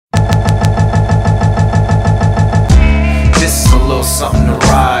little something to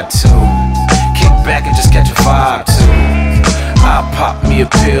ride to. Kick back and just catch a vibe to. I pop me a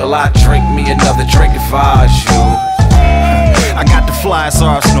pill, I drink me another drink if I was you. I got the flyest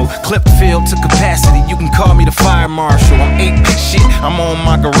arsenal, clip filled to capacity. You can call me the fire marshal. I'm ape shit, I'm on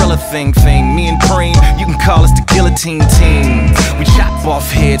my gorilla thing. Me and Preem, you can call us the guillotine team. We chop off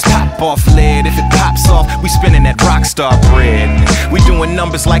heads, pop off lead. If it pops off, we spinning that rockstar bread. We doing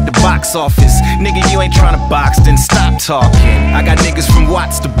numbers like the box office. Nigga, you ain't trying to box, then stop talking. I got niggas from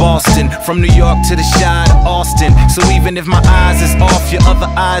Watts to Boston, from New York to the Chi to Austin. So even if my eyes is off, your other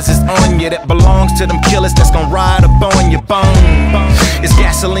eyes is on you. That belongs to them killers that's gonna ride up on your bone. It's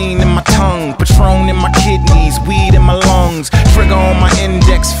gasoline in my tongue, Patron in my kidneys, weed in my lungs, trigger on my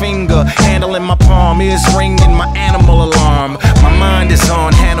index finger, handle in my palm, ears ringing my animal alarm. My mind is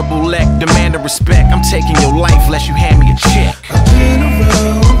on Hannibal Lecter, demanding respect. I'm taking your life lest you hand me a check. I've been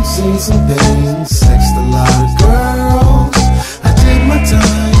around, seen some things, sexed a lot of girls. I did my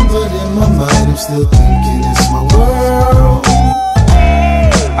time, but in my mind I'm still thinking it's my world.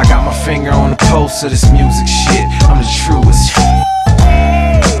 I got my finger on the pulse of this music shit. I'm the truest.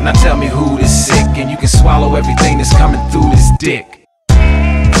 Now tell me who this sick, and you can swallow everything that's coming through this dick.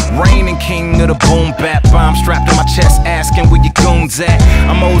 Reigning king of the boom bap, bomb strapped to my chest, asking where your goons at.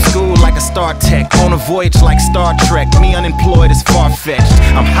 I'm old school like a Star Tech, on a voyage like Star Trek. Me unemployed is far-fetched.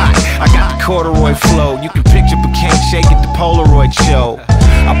 I'm hot, I got the corduroy flow. You can picture but can't shake it, the Polaroid show.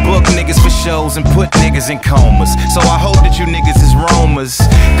 I book niggas for shows and put niggas in comas. So I hope that you niggas is roamers,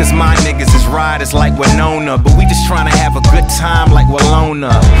 cause my niggas is riders like Winona. But we just trying to have a good time like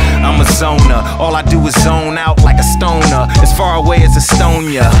Walona. I'm a zoner, all I do is zone out like a stoner, as far away as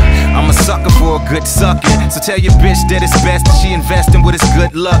Estonia. I'm a sucker for a good sucking, so tell your bitch that it's best that she investing with his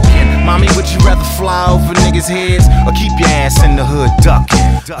good luckin'. Mommy, would you rather fly over niggas' heads or keep your ass in the hood ducking?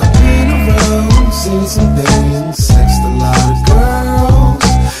 I've been around, seen some things, sexed a lot of girls.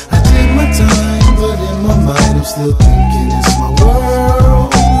 I did my time, but in my mind I'm still thinking it's my world.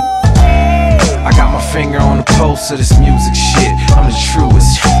 I got my finger on the pulse of this music shit. I'm the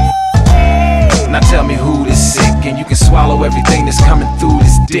truest. Now tell me who this sick, and you can swallow everything that's coming through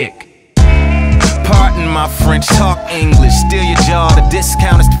this dick. Pardon my French, talk English. Steal your jaw, the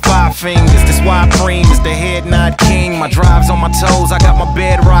discount is to 5 fingers. That's why Preem is the head nod king. My drive's on my toes, I got my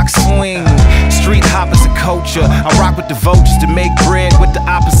bedrock swing. Street hoppers a culture, I rock with the vultures to make bread with the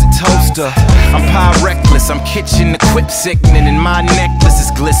opposite toaster. I'm pie reckless, I'm kitchen equip sickening, and my necklace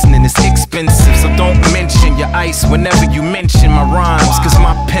is glistening, it's expensive. So don't mention your ice whenever you mention my rhymes, cause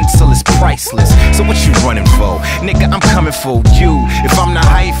my pencil is priceless. So what you running for? Nigga, I'm coming for you. If I'm the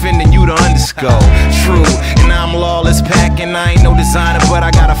hyphen, then you the underscore. True, and I'm lawless packing. I ain't no designer, but I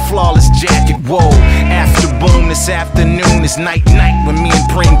got a flawless jacket. Whoa, after boom this afternoon is night when me and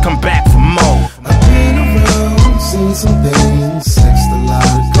Preem come back for more. I've been around, seen some things, sexed a lot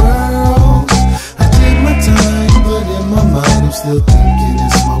of girls. I did my time, but in my mind I'm still thinking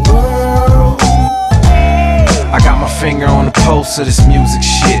it's my world. I got my finger on the pulse of this music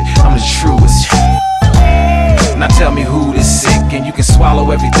shit. I'm the truest. Now tell me who this sick, and you can swallow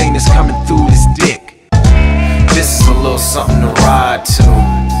everything that's coming through this dick. This is a little something to ride to.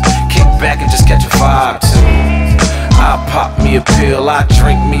 Kick back and just catch a vibe to. I pop me a pill, I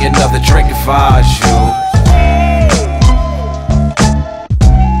drink me another drink if I was you.